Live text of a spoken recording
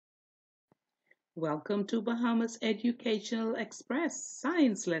Welcome to Bahamas Educational Express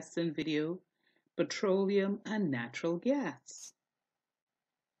Science Lesson video, Petroleum and Natural Gas.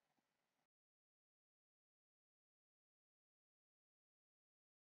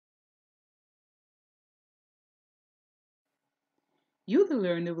 You, the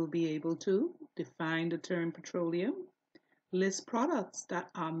learner, will be able to define the term petroleum, list products that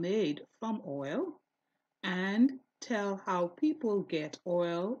are made from oil, and tell how people get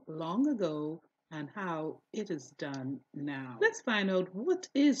oil long ago and how it is done now. Let's find out what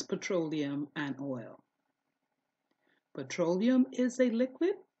is petroleum and oil. Petroleum is a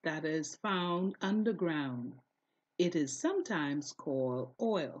liquid that is found underground. It is sometimes called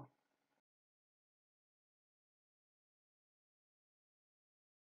oil.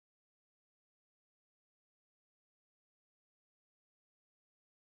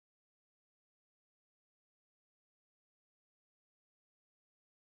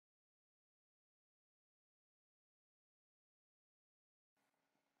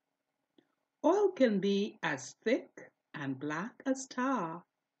 Oil can be as thick and black as tar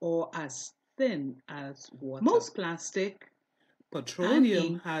or as thin as water. Most plastic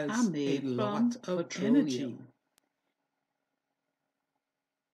petroleum has a lot of energy.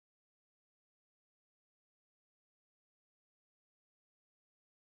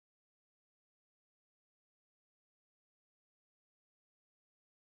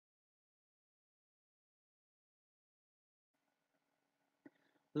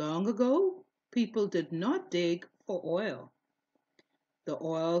 Long ago, people did not dig for oil. The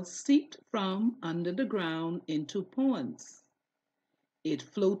oil seeped from under the ground into ponds. It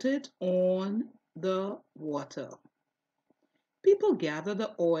floated on the water. People gather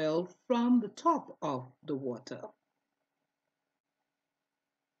the oil from the top of the water.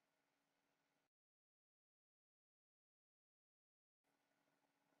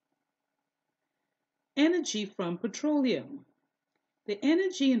 Energy from petroleum. The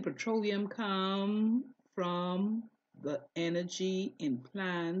energy in petroleum comes from the energy in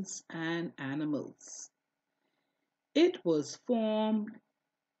plants and animals. It was formed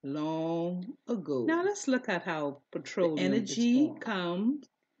long ago. Now let's look at how petroleum the energy comes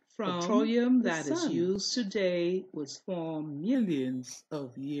from petroleum that is used today was formed millions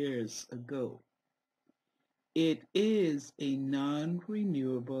of years ago. It is a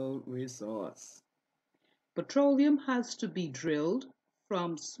non-renewable resource. Petroleum has to be drilled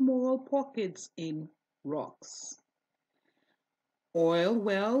from small pockets in rocks. Oil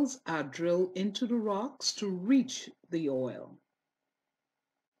wells are drilled into the rocks to reach the oil.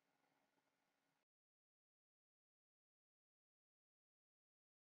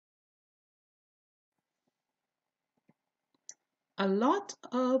 A lot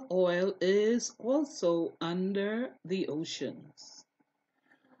of oil is also under the oceans.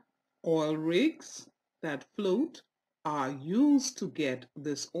 Oil rigs that float are used to get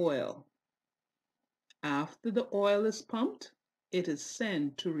this oil. After the oil is pumped, it is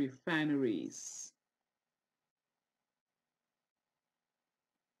sent to refineries.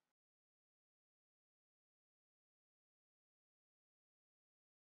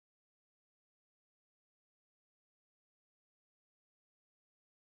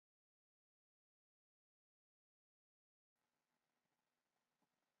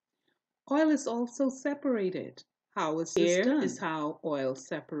 Oil is also separated. How is this done? Here is how oil is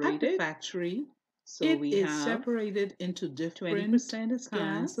separated. At the factory, so it we is have separated into different 20% is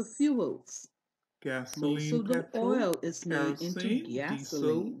kinds of fuels. Most of the oil is made into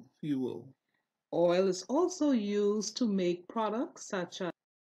gasoline. Fuel. Oil is also used to make products such as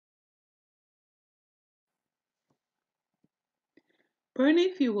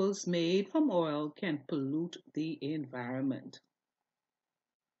burning fuels made from oil can pollute the environment.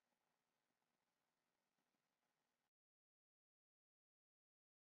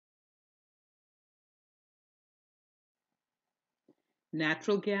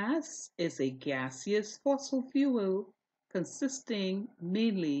 Natural gas is a gaseous fossil fuel consisting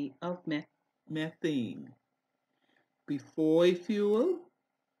mainly of methane. Before a fuel,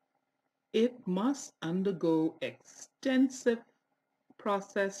 it must undergo extensive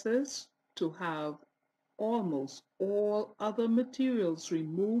processes to have almost all other materials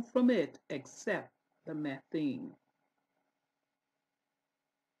removed from it except the methane.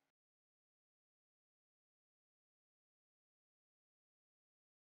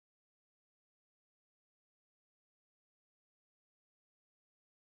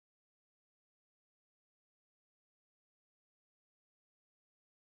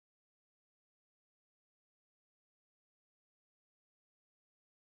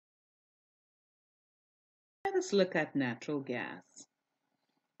 Let us look at natural gas.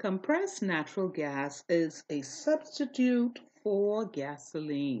 Compressed natural gas is a substitute for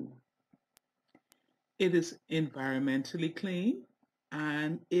gasoline. It is environmentally clean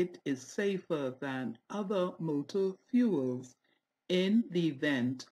and it is safer than other motor fuels in the event